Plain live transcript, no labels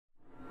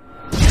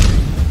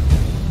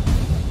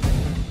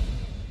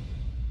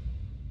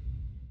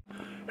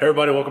Hey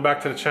everybody, welcome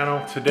back to the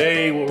channel.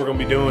 Today what we're going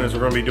to be doing is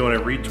we're going to be doing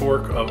a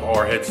retorque of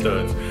our head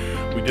studs.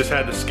 We just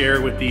had the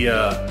scare with the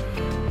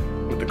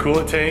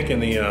coolant tank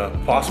and the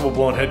possible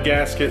blown head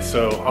gasket,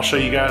 so I'll show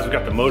you guys. We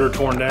got the motor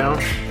torn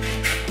down,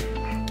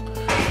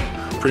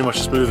 pretty much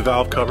smooth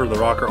valve cover, the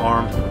rocker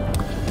arm,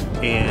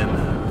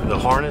 and the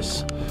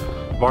harness.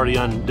 I've already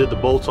undid the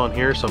bolts on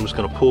here, so I'm just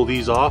going to pull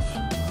these off,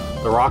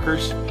 the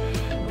rockers,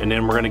 and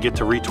then we're going to get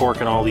to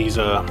retorquing all these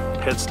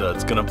head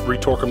studs. Going to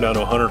retorque them down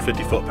to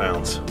 150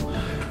 foot-pounds.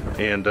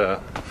 And I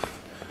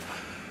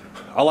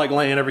like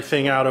laying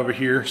everything out over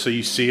here so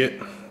you see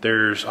it.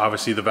 There's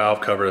obviously the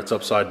valve cover that's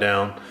upside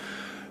down.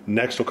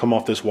 Next will come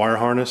off this wire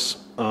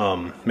harness.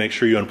 Make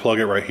sure you unplug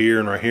it right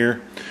here and right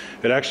here.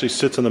 It actually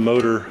sits in the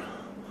motor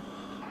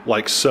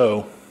like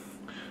so.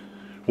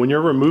 When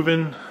you're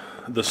removing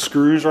the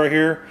screws right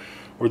here,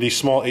 or these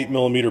small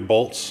 8mm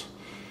bolts,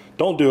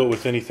 don't do it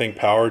with anything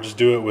powered. Just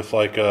do it with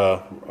like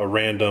a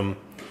random,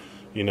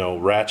 you know,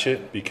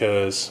 ratchet,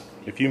 because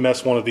if you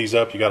mess one of these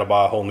up, you got to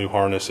buy a whole new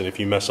harness, and if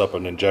you mess up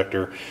an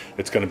injector,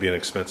 it's going to be an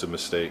expensive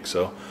mistake.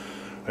 So,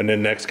 and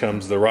then next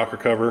comes the rocker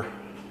cover,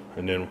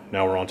 and then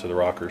now we're on to the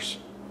rockers.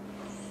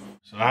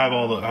 So I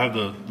have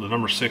the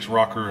number 6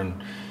 rocker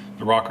and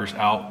the rockers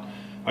out.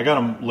 I got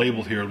them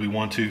labeled here. It'll be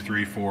 1, 2,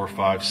 3, 4,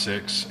 5,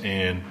 6,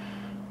 and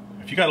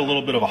if you got a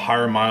little bit of a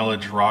higher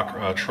mileage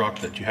truck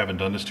that you haven't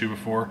done this to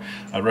before,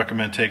 I'd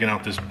recommend taking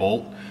out this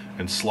bolt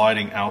and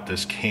sliding out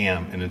this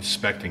cam and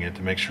inspecting it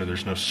to make sure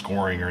there's no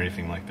scoring or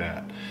anything like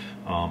that.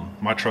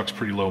 My truck's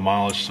pretty low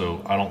mileage,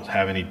 so I don't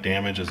have any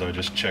damage, as I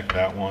just checked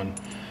that one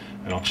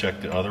and I'll check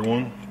the other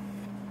one.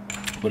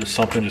 But it's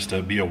something just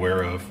to be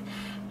aware of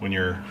when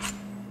you're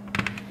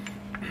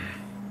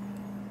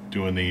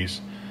doing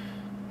these.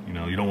 You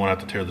know, you don't want to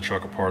have to tear the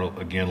truck apart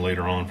again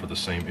later on for the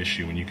same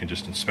issue, when you can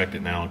just inspect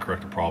it now and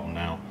correct the problem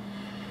now.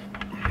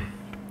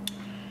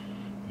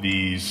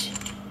 These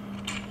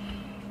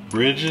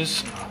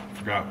bridges,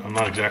 I'm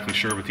not exactly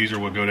sure, but these are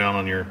what go down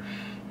on your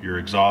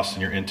exhaust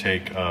and your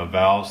intake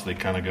valves. They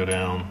kind of go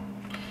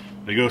down,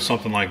 they go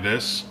something like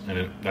this,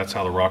 and that's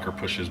how the rocker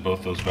pushes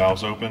both those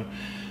valves open.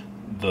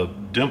 The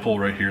dimple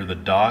right here, the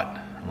dot,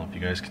 I don't know if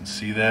you guys can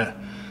see that.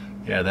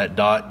 Yeah, that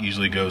dot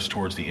usually goes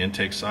towards the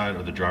intake side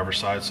or the driver's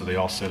side, so they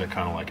all sit at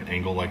kind of like an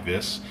angle like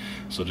this.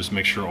 So just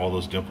make sure all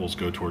those dimples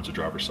go towards the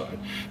driver's side.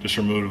 Just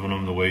removing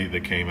them the way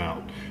they came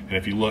out. And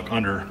if you look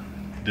under,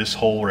 this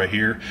hole right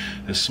here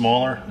is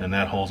smaller and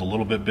that hole's a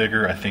little bit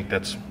bigger. I think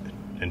that's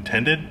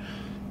intended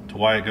to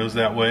why it goes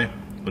that way.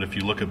 But if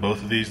you look at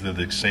both of these, they're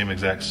the same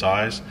exact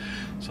size.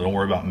 So don't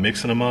worry about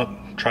mixing them up.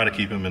 Try to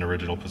keep them in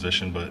original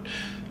position. But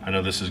I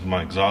know this is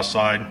my exhaust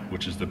side,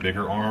 which is the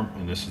bigger arm,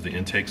 and this is the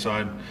intake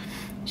side.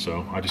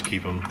 So I just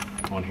keep them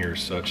on here as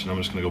such, and I'm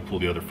just gonna go pull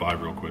the other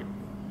 5 real quick.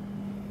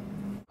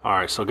 All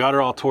right, so got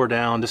her all tore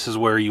down. This is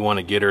where you want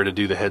to get her to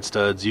do the head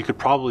studs. You could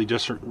probably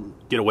just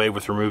get away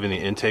with removing the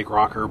intake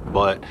rocker,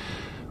 but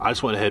I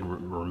just went ahead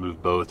and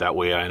removed both. That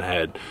way I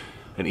had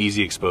an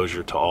easy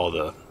exposure to all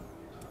the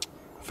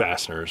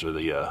fasteners or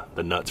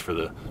the nuts for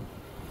the,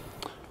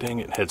 dang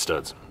it, head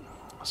studs.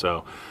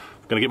 So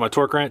I'm gonna get my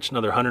torque wrench,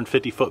 another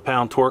 150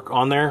 foot-pound torque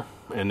on there,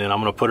 and then I'm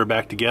gonna put her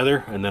back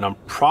together, and then I'm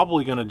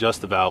probably gonna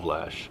adjust the valve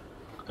lash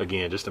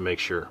again, just to make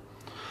sure.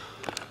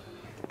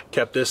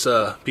 Kept this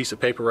piece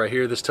of paper right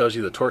here. This tells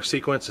you the torque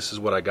sequence. This is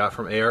what I got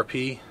from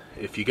A.R.E.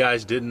 If you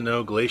guys didn't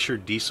know, Glacier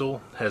Diesel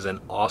has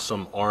an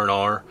awesome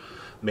R&R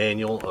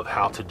manual of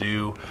how to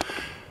do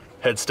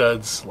head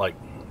studs, like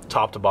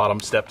top to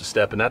bottom, step to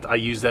step, and that I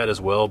use that as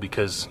well,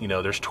 because you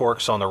know there's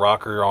torques on the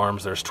rocker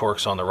arms, there's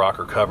torques on the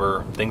rocker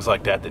cover, things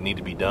like that need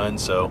to be done.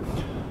 So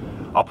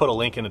I'll put a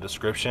link in the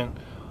description,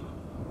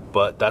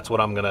 but that's what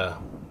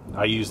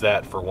I use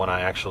that for when I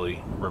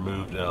actually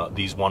removed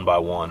these one by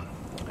one.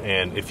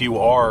 And if you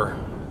are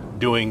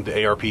doing the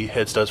A.R.E.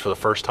 head studs for the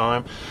first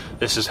time,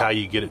 this is how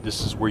you get it.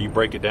 This is where you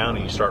break it down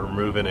and you start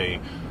removing a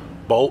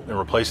bolt and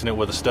replacing it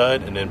with a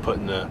stud, and then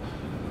putting the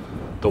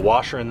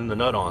washer and then the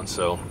nut on.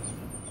 So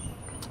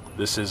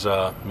this is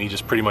me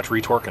just pretty much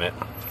retorquing it.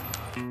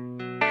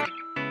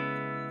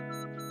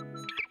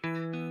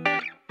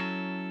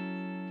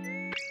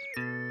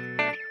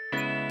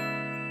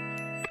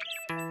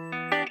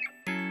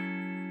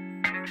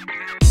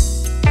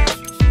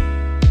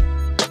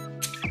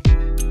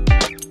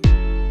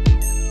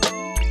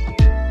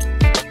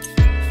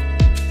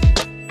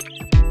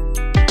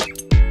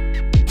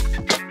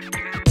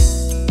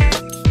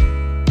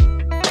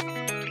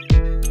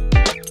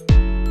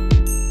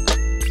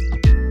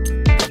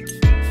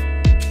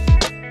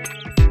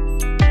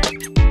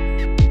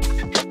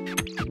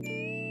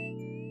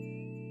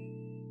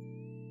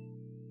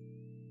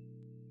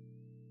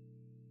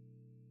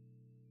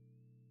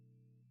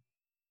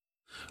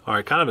 All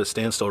right, kind of at a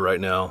standstill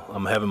right now.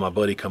 I'm having my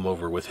buddy come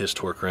over with his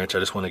torque wrench. I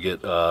just want to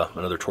get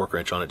another torque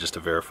wrench on it just to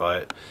verify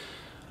it.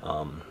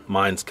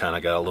 Mine's kind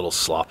of got a little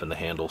slop in the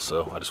handle,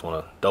 so I just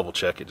want to double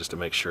check it just to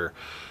make sure.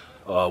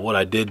 What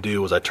I did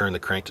do was I turned the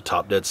crank to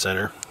top dead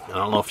center. I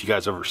don't know if you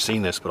guys have ever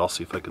seen this, but I'll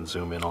see if I can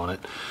zoom in on it.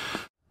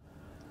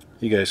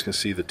 You guys can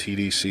see the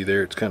TDC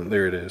there. It's kind of,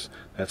 there it is.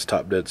 That's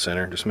top dead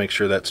center. Just make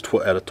sure that's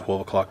at a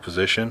 12 o'clock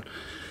position,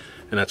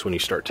 and that's when you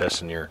start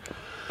testing your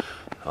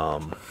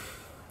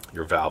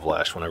valve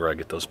lash whenever I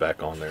get those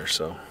back on there.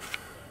 So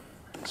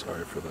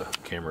sorry for the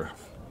camera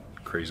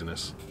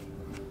craziness.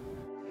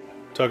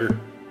 Tuck,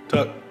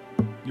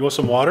 you want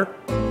some water?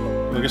 You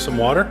want to get some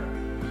water?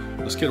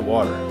 Let's get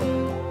water.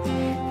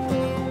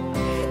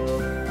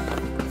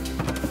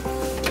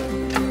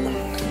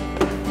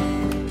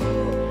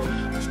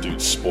 This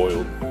dude's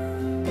spoiled.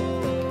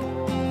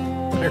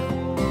 Here.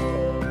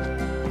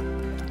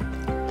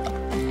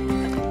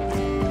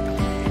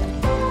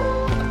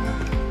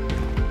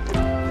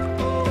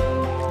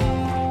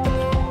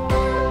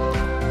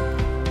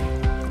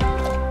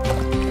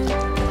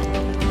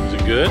 Is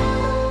it good?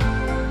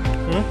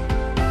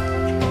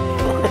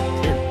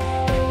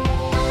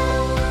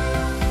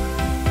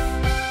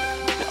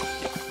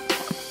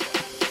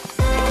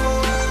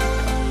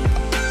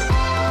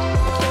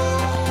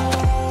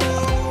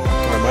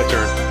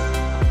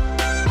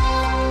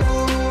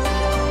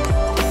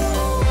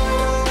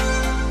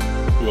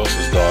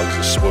 Dogs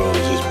as spoiled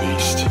as this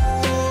beast.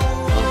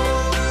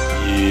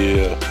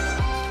 Yeah.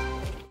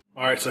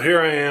 Alright, so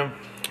here I am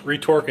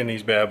retorquing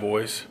these bad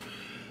boys,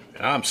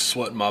 and I'm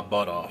sweating my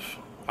butt off.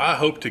 I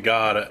hope to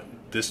God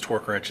this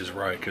torque wrench is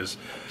right, because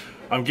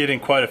I'm getting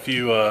quite a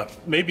few,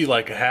 maybe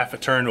like a half a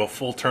turn to a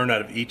full turn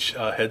out of each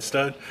head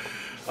stud.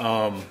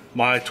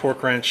 My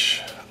torque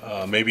wrench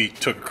maybe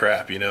took a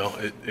crap, you know.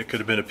 It could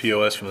have been a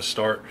POS from the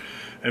start,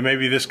 and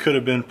maybe this could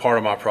have been part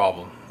of my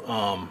problem.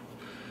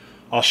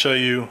 I'll show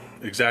you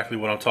exactly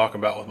what I'm talking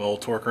about with my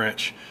old torque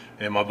wrench,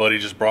 and my buddy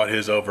just brought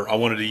his over. I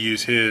wanted to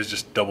use his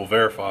just to double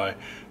verify,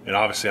 and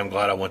obviously I'm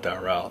glad I went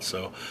that route.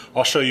 So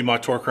I'll show you my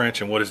torque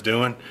wrench and what it's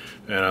doing,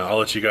 and I'll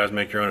let you guys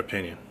make your own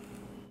opinion.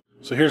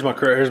 So here's my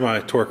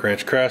torque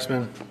wrench,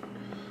 Craftsman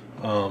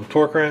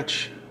torque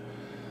wrench.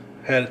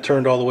 Had it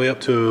turned all the way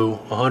up to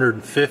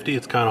 150.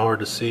 It's kind of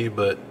hard to see,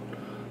 but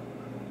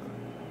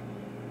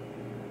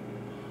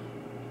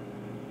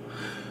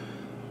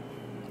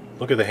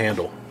look at the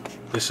handle.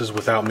 This is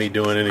without me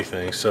doing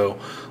anything. So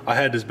I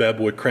had this bad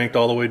boy cranked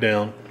all the way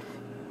down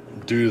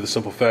due to the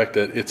simple fact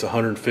that it's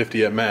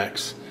 150 at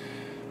max,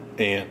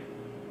 and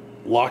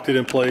locked it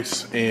in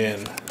place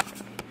and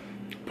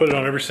put it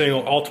on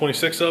all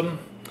 26 of them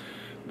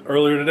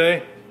earlier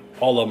today.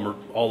 All of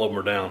them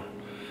are down.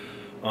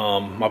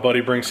 My buddy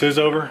brings his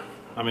over.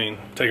 I mean,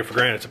 take it for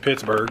granted, it's a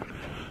Pittsburgh.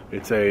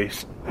 It's a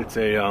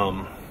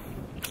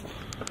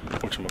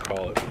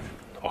whatchamacallit,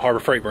 a Harbor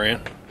Freight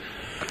brand.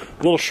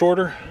 A little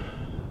shorter.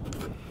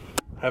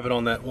 Have it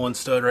on that one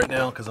stud right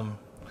now because I'm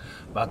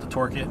about to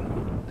torque it,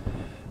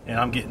 and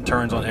I'm getting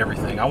turns on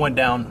everything. I went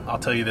down, I'll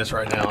tell you this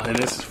right now, and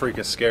this is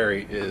freaking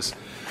scary, is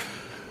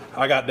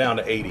I got down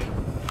to 80,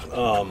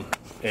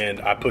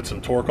 and I put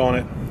some torque on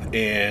it,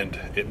 and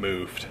it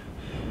moved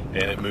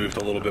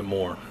a little bit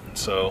more.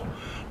 So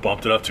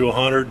bumped it up to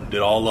 100, did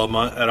all of them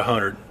at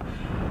 100,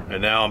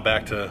 and now I'm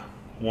back to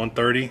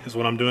 130 is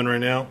what I'm doing right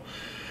now,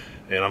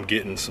 and I'm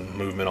getting some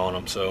movement on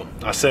them. So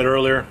I said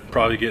earlier,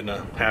 probably getting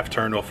a half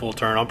turn to a full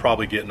turn. I'm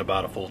probably getting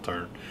about a full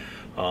turn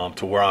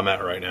to where I'm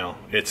at right now.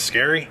 It's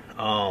scary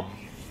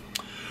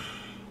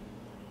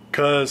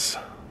because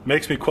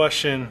makes me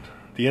question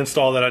the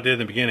install that I did in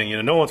the beginning. You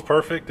know, no one's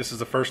perfect. This is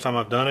the first time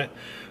I've done it.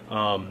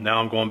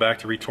 Now I'm going back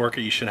to retorque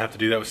it. You shouldn't have to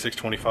do that with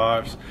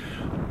 625s,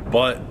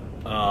 but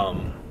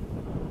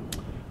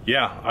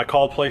yeah, I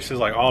called places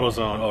like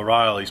AutoZone,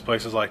 O'Reilly's,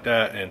 places like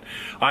that, and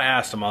I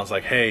asked them, I was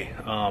like, hey,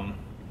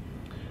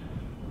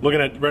 looking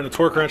at renting a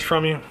torque wrench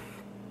from you,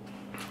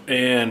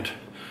 and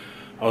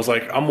I was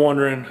like, I'm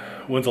wondering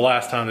when's the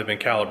last time they've been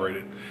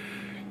calibrated.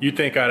 You'd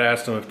think I'd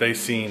ask them if they've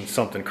seen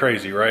something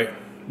crazy, right?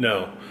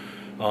 No.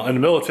 In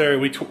the military,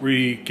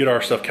 we get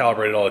our stuff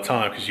calibrated all the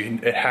time because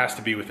it has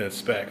to be within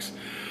specs.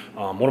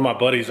 One of my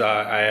buddies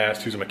I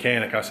asked, who's a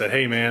mechanic, I said,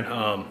 hey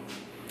man,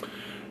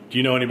 do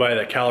you know anybody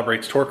that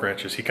calibrates torque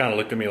wrenches? He kind of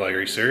looked at me like, are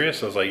you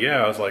serious? I was like,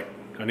 yeah. I was like,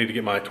 I need to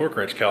get my torque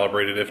wrench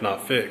calibrated, if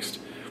not fixed.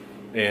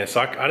 And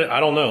so I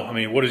don't know. I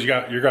mean, what is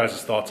your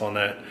guys' thoughts on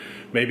that?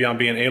 Maybe I'm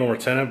being anal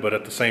retentive, but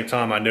at the same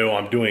time, I know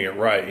I'm doing it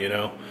right. You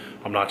know,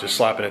 I'm not just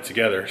slapping it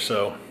together.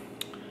 So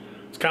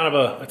it's kind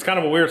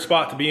of a weird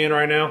spot to be in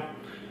right now.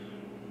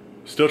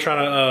 Still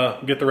trying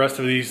to get the rest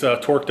of these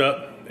torqued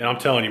up, and I'm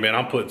telling you, man,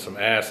 I'm putting some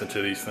ass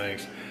into these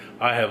things.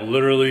 I have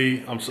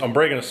literally, I'm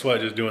breaking a sweat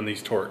just doing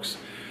these torques.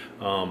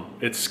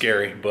 It's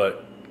scary,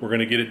 but we're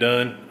gonna get it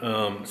done.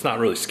 It's not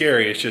really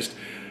scary.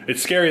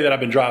 It's scary that I've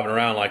been driving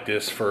around like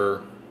this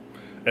for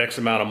X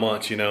amount of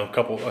months, you know,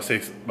 I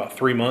say about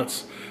 3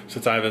 months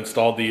since I've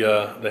installed the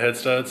head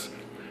studs,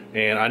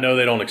 and I know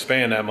they don't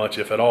expand that much,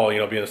 if at all, you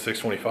know, being the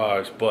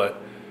 625s,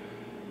 but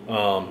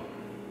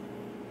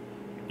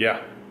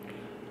yeah,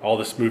 all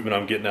this movement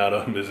I'm getting out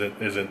of them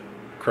isn't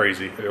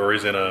crazy, or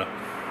isn't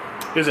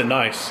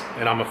nice,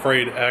 and I'm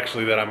afraid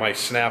actually that I might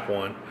snap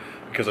one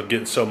because I'm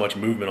getting so much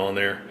movement on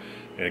there,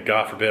 and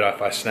God forbid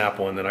if I snap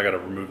one, then I got to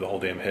remove the whole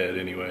damn head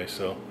anyway.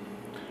 So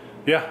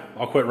yeah,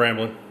 I'll quit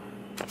rambling.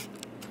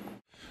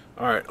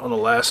 Alright, on the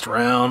last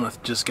round, I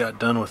just got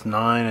done with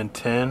 9 and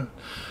 10.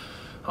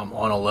 I'm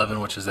on 11,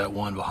 which is that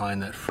one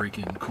behind that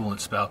freaking coolant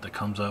spout that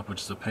comes up,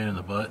 which is a pain in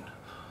the butt.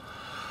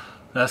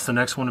 That's the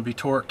next one to be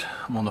torqued.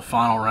 I'm on the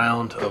final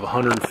round of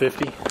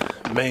 150.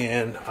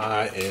 Man,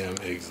 I am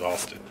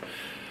exhausted.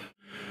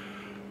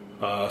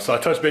 So I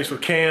touched base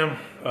with Cam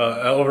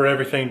over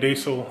everything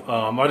diesel.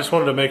 I just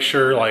wanted to make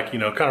sure, like, you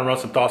know, kind of run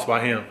some thoughts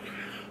by him.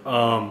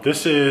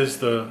 This is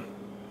the,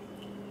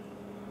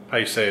 how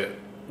you say it?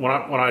 When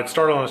I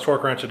started on this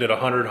torque wrench, I did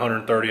 100,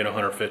 130, and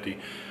 150.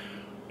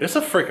 It's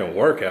a freaking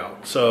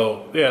workout.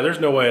 So yeah, there's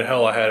no way in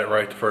hell I had it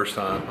right the first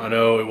time. I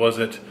know it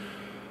wasn't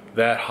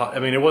that hot. I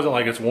mean, it wasn't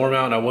like it's warm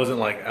out and I wasn't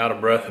like out of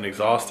breath and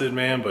exhausted,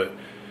 man, but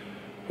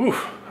whew,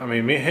 I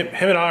mean, him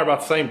and I are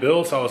about the same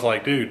build, so I was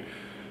like, dude,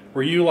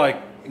 were you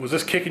like, was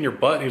this kicking your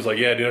butt? And he was like,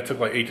 yeah, dude, I took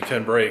like 8 to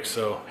 10 breaks.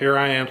 So here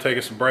I am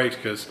taking some breaks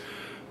because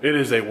it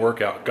is a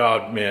workout.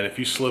 God, man, if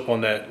you slip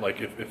on that,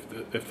 like if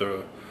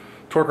the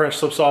torque wrench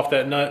slips off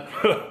that nut,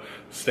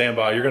 stand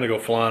by, you're gonna go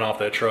flying off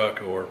that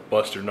truck or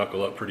bust your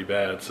knuckle up pretty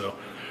bad. So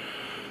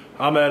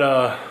I'm at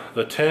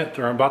the 10th,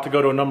 or I'm about to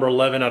go to a number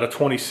 11 out of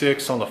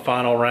 26 on the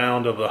final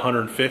round of the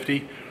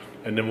 150,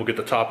 and then we'll get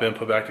the top end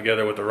put back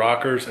together with the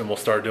rockers and we'll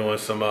start doing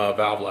some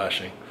valve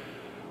lashing.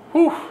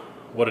 Whew,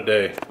 what a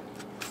day.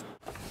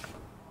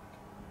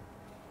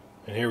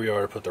 And here we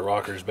are to put the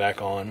rockers back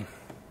on.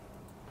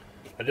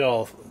 I did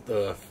all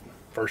the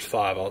first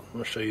 5. I'm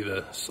gonna show you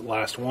the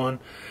last one,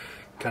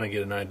 kind of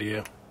get an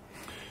idea.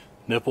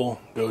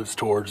 Nipple goes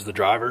towards the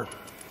driver.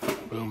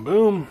 Boom,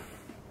 boom.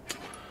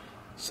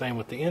 Same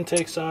with the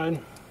intake side.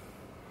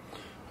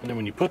 And then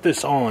when you put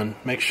this on,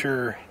 make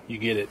sure you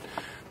get it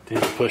to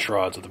hit the push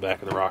rods at the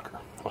back of the rocker.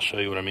 I'll show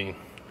you what I mean.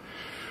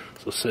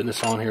 So setting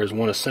this on here is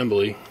one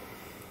assembly,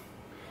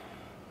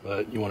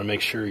 but you want to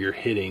make sure you're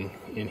hitting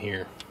in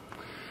here.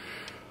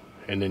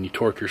 And then you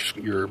torque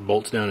your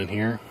bolts down in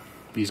here.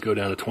 These go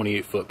down to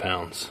 28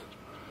 foot-pounds.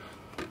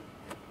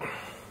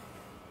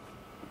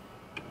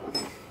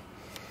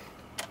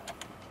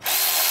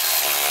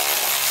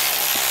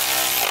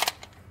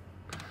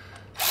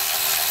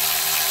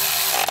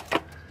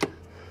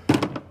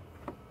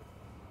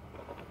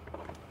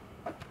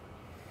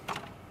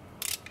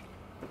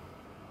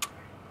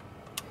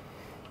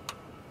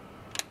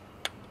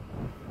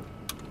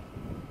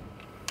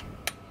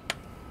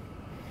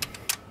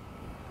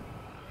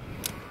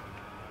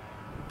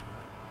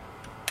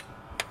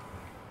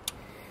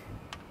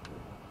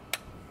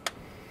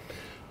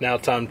 Now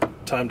time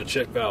to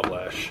check valve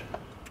lash.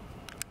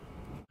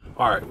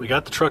 Alright, we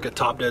got the truck at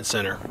top dead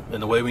center,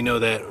 and the way we know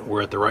that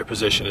we're at the right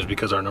position is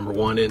because our number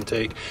 1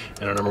 intake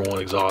and our number 1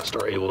 exhaust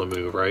are able to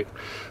move, right?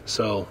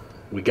 So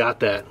we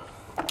got that.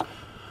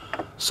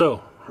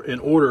 So in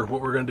order,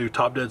 what we're going to do,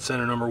 top dead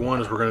center number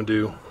 1 is we're going to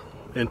do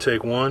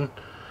intake 1,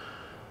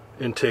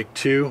 intake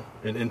 2,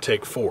 and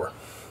intake 4.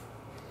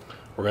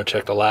 We're going to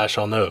check the lash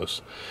on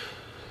those.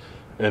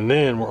 And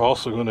then we're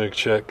also going to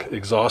check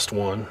exhaust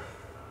 1,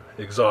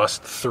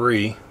 exhaust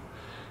 3,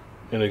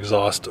 and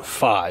exhaust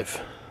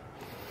 5.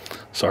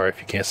 Sorry if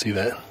you can't see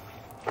that.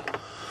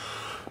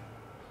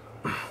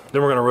 Then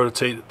we're going to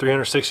rotate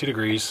 360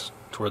 degrees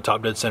to where the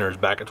top dead center is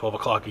back at 12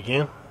 o'clock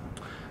again.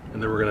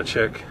 And then we're going to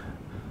check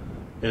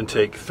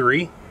intake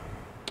 3,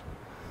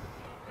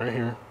 right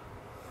here,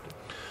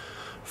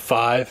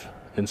 5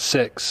 and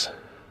 6.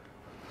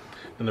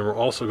 And then we're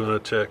also going to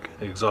check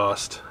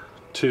exhaust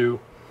 2,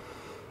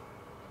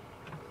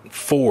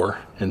 4,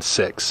 and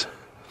 6.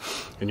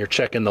 And you're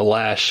checking the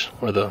lash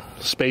or the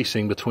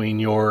spacing between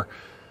your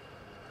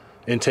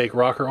intake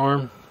rocker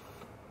arm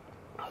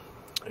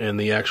and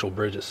the actual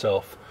bridge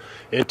itself.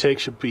 Intake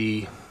should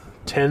be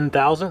 10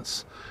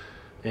 thousandths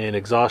and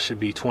exhaust should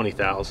be 20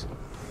 thousandths.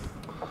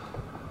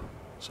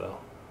 So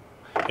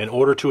in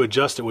order to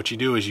adjust it, what you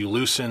do is you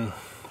loosen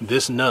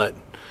this nut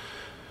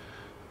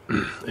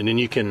and then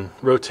you can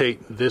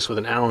rotate this with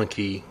an Allen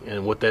key,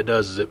 and what that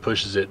does is it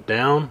pushes it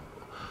down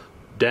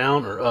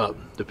or up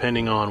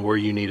depending on where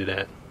you need it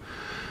at.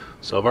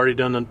 So I've already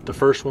done the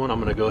first one.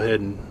 I'm going to go ahead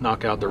and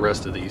knock out the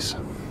rest of these.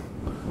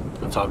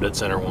 The top dead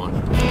center one.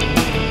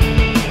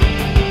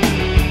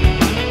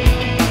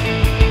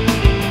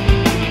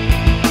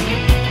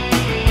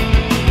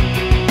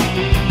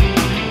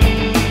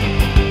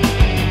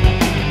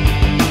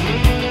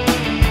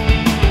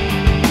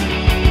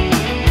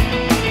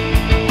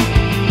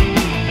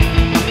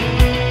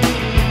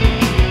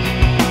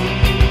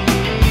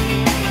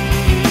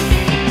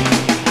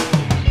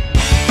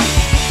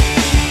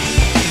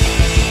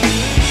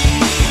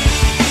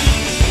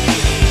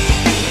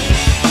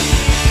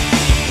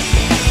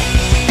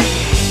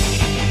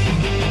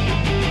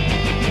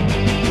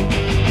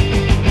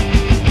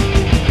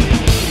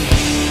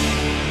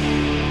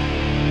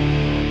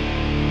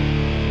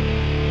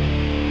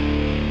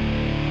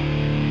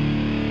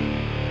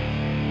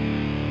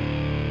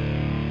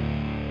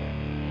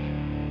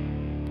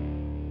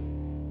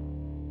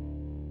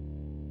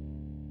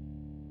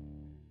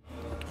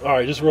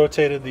 Alright, just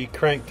rotated the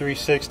crank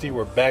 360.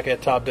 We're back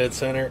at top dead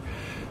center.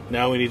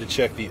 Now we need to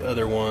check the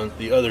other one,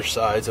 the other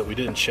sides that we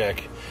didn't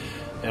check.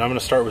 And I'm going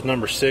to start with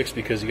number 6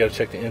 because you got to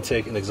check the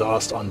intake and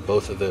exhaust on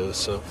both of those.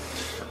 So,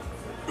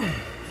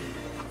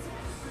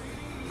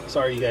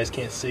 sorry you guys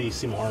can't see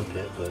my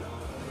armpit, but.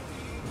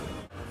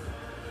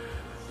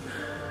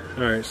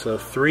 Alright, so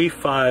 3,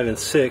 5, and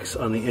 6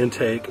 on the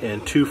intake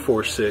and 2,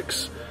 4,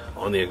 6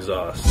 on the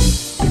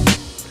exhaust.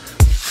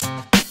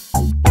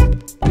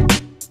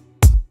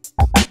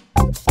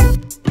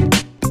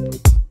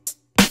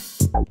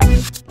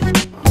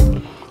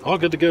 All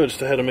good to go, just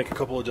had to make a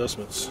couple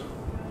adjustments.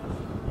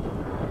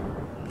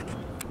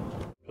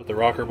 Put the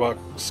rocker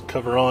box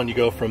cover on, you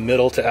go from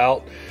middle to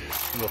out,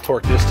 and we'll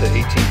torque this to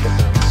 18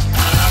 foot-pounds.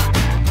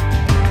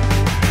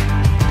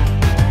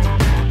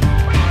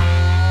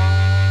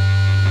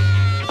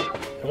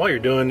 And while you're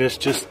doing this,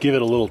 just give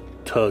it a little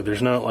tug.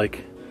 There's no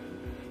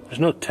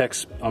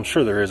text, I'm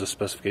sure there is a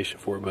specification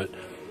for it, but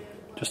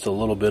just a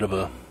little bit of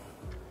a,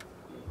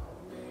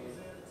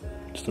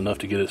 just enough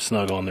to get it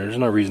snug on there. There's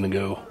no reason to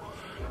go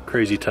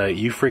crazy tight.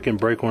 You freaking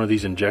break one of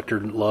these injector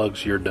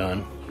lugs, you're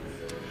done.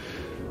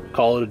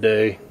 Call it a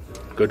day,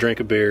 go drink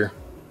a beer,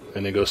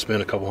 and then go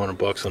spend a couple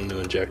 $100 on a new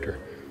injector.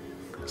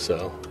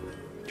 So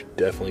you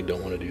definitely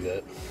don't want to do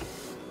that.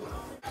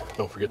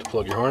 Don't forget to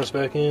plug your harness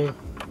back in.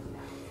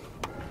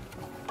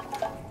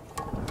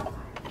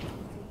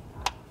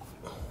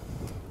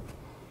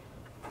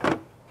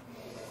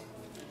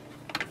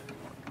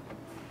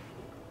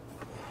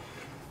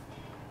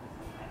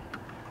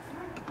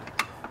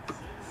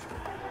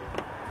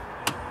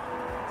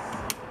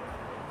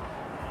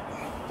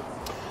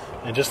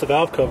 And just the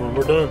valve cover and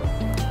we're done.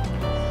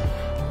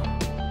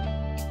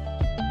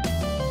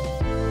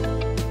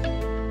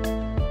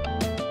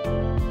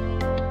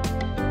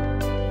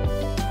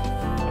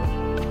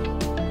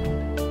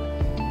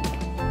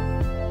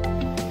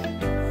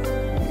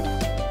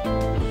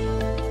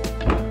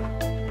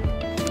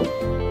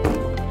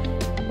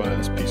 Buy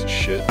this piece of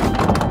shit. It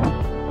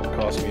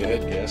cost me a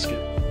head gasket.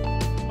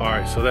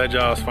 Alright, so that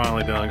job's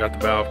finally done. Got the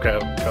valve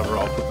cover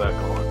all put back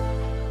on.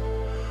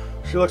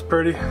 She looks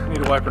pretty,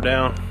 need to wipe her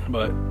down,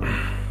 but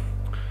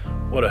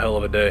what a hell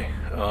of a day.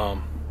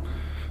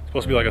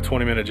 Supposed to be like a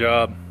 20-minute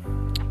job,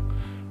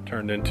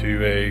 turned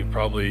into a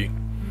probably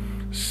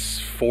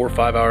 4 or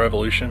 5 hour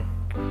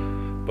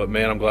evolution, but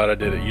man, I'm glad I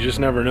did it. You just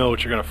never know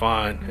what you're gonna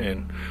find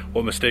and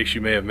what mistakes you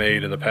may have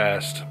made in the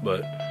past,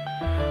 but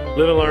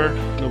live and learn,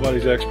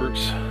 nobody's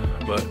experts.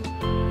 But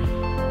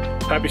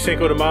happy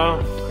Cinco de Mayo,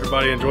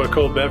 everybody enjoy a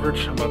cold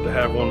beverage. I'm about to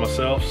have one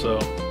myself, so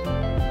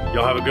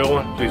y'all have a good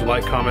one. Please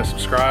like, comment,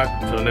 subscribe.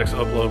 Until the next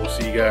upload, we'll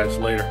see you guys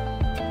later.